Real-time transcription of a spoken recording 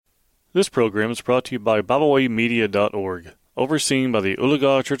This program is brought to you by BibleWayMedia.org, overseen by the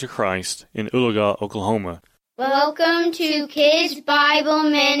Oologah Church of Christ in Oologah, Oklahoma. Welcome to Kids Bible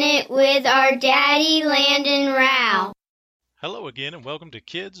Minute with our daddy, Landon Rowell. Hello again and welcome to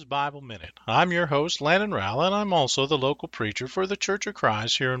Kids Bible Minute. I'm your host, Landon Rowell, and I'm also the local preacher for the Church of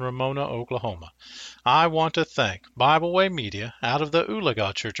Christ here in Ramona, Oklahoma. I want to thank Bible Way Media out of the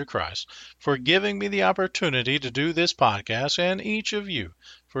Oologah Church of Christ for giving me the opportunity to do this podcast and each of you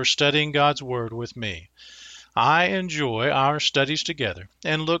for studying God's Word with me. I enjoy our studies together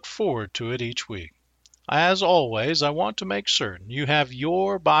and look forward to it each week. As always, I want to make certain you have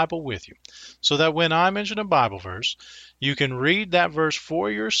your Bible with you so that when I mention a Bible verse, you can read that verse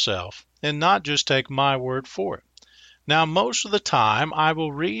for yourself and not just take my word for it. Now, most of the time, I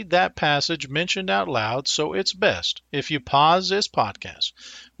will read that passage mentioned out loud, so it's best if you pause this podcast.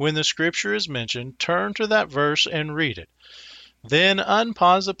 When the scripture is mentioned, turn to that verse and read it. Then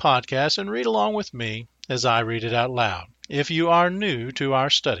unpause the podcast and read along with me as I read it out loud. If you are new to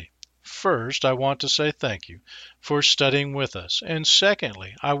our study, first, I want to say thank you for studying with us. And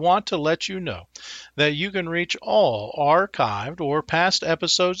secondly, I want to let you know that you can reach all archived or past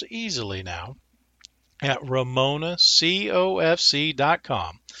episodes easily now at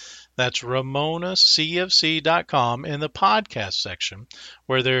RamonaCOFC.com. That's RamonaCFC.com in the podcast section,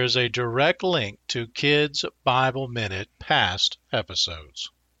 where there is a direct link to Kids Bible Minute past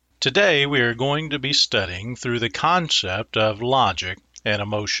episodes. Today we are going to be studying through the concept of logic and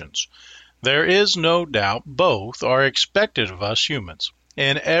emotions. There is no doubt both are expected of us humans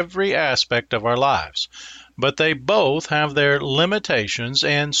in every aspect of our lives, but they both have their limitations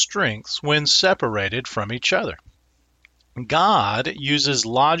and strengths when separated from each other. God uses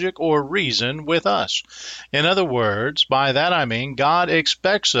logic or reason with us. In other words, by that I mean God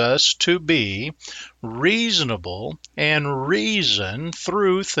expects us to be reasonable and reason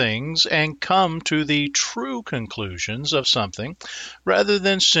through things and come to the true conclusions of something rather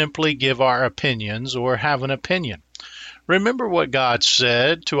than simply give our opinions or have an opinion. Remember what God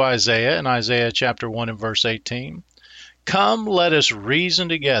said to Isaiah in Isaiah chapter 1 and verse 18? "Come, let us reason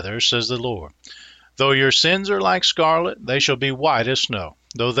together, says the Lord. Though your sins are like scarlet, they shall be white as snow.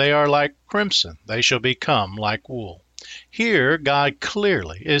 Though they are like crimson, they shall become like wool." Here, God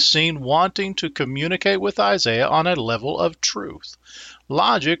clearly is seen wanting to communicate with Isaiah on a level of truth.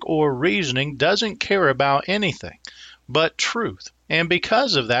 Logic or reasoning doesn't care about anything but truth, and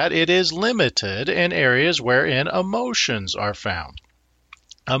because of that, it is limited in areas wherein emotions are found.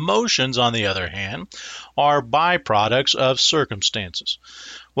 Emotions, on the other hand, are byproducts of circumstances.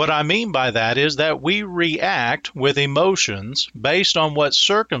 What I mean by that is that we react with emotions based on what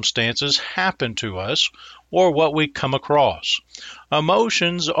circumstances happen to us or what we come across.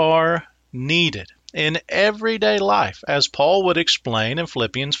 Emotions are needed in everyday life, as Paul would explain in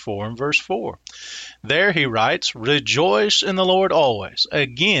Philippians 4 and verse 4. There he writes, "Rejoice in the Lord always.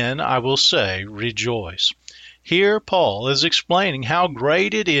 Again, I will say, rejoice." Here Paul is explaining how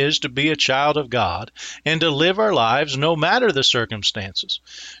great it is to be a child of God and to live our lives no matter the circumstances.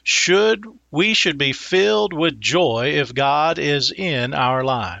 We should be filled with joy if God is in our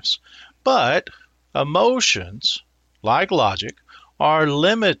lives. But emotions, like logic, are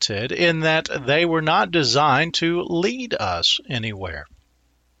limited in that they were not designed to lead us anywhere.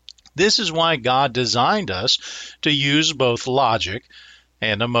 This is why God designed us to use both logic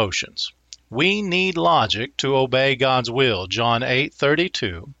and emotions. We need logic to obey God's will, John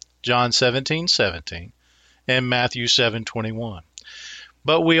 8:32, John 17:17, and Matthew 7:21.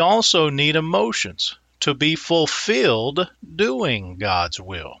 But we also need emotions to be fulfilled doing God's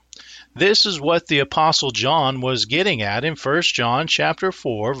will. This is what the Apostle John was getting at in 1 John chapter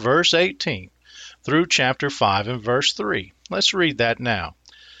 4, verse 18, through chapter 5 and verse 3. Let's read that now.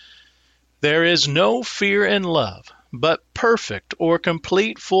 "There is no fear in love, but perfect or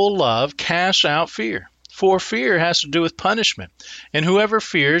complete full love casts out fear. For fear has to do with punishment, and whoever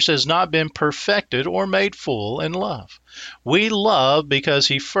fears has not been perfected or made full in love. We love because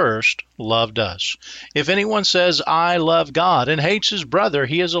he first loved us. If anyone says, 'I love God,' and hates his brother,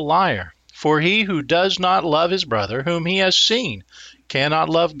 he is a liar. For he who does not love his brother whom he has seen cannot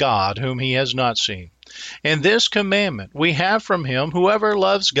love God whom he has not seen. And this commandment we have from him, whoever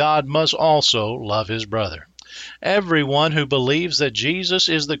loves God must also love his brother. Everyone who believes that Jesus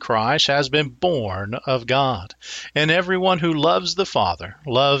is the Christ has been born of God, and everyone who loves the Father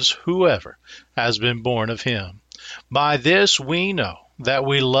loves whoever has been born of him. By this we know that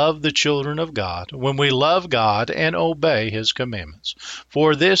we love the children of God, when we love God and obey his commandments.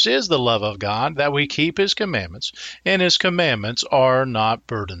 For this is the love of God, that we keep his commandments, and his commandments are not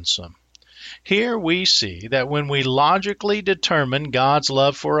burdensome." Here we see that when we logically determine God's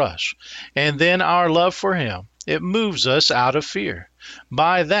love for us and then our love for Him, it moves us out of fear.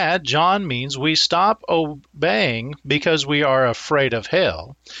 By that, John means we stop obeying because we are afraid of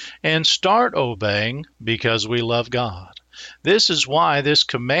hell and start obeying because we love God. This is why these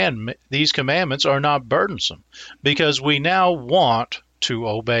commandments are not burdensome, because we now want to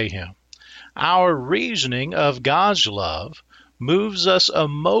obey Him. Our reasoning of God's love moves us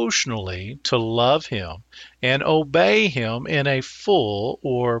emotionally to love Him and obey Him in a full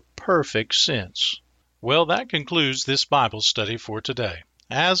or perfect sense. Well, that concludes this Bible study for today.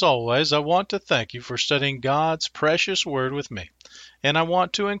 As always, I want to thank you for studying God's precious Word with me. And I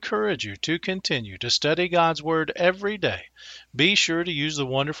want to encourage you to continue to study God's Word every day. Be sure to use the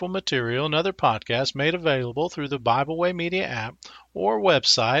wonderful material and other podcasts made available through the Bible Way Media app or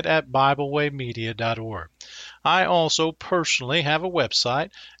website at BibleWayMedia.org. I also personally have a website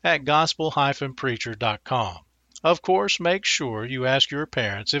at gospel-preacher.com. Of course, make sure you ask your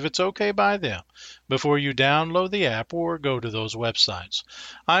parents if it's okay by them before you download the app or go to those websites.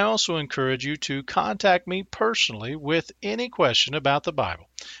 I also encourage you to contact me personally with any question about the Bible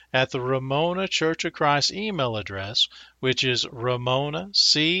at the Ramona Church of Christ email address, which is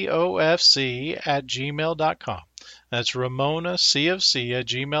ramonacofc@gmail.com. That's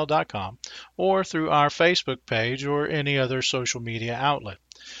ramonacofc@gmail.com, or through our Facebook page or any other social media outlet.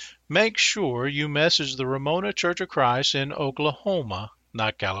 Make sure you message the Ramona Church of Christ in Oklahoma,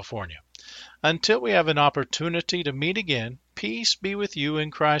 not California. Until we have an opportunity to meet again, peace be with you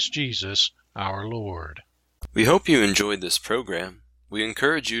in Christ Jesus, our Lord. We hope you enjoyed this program. We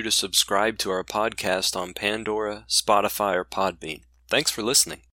encourage you to subscribe to our podcast on Pandora, Spotify, or Podbean. Thanks for listening.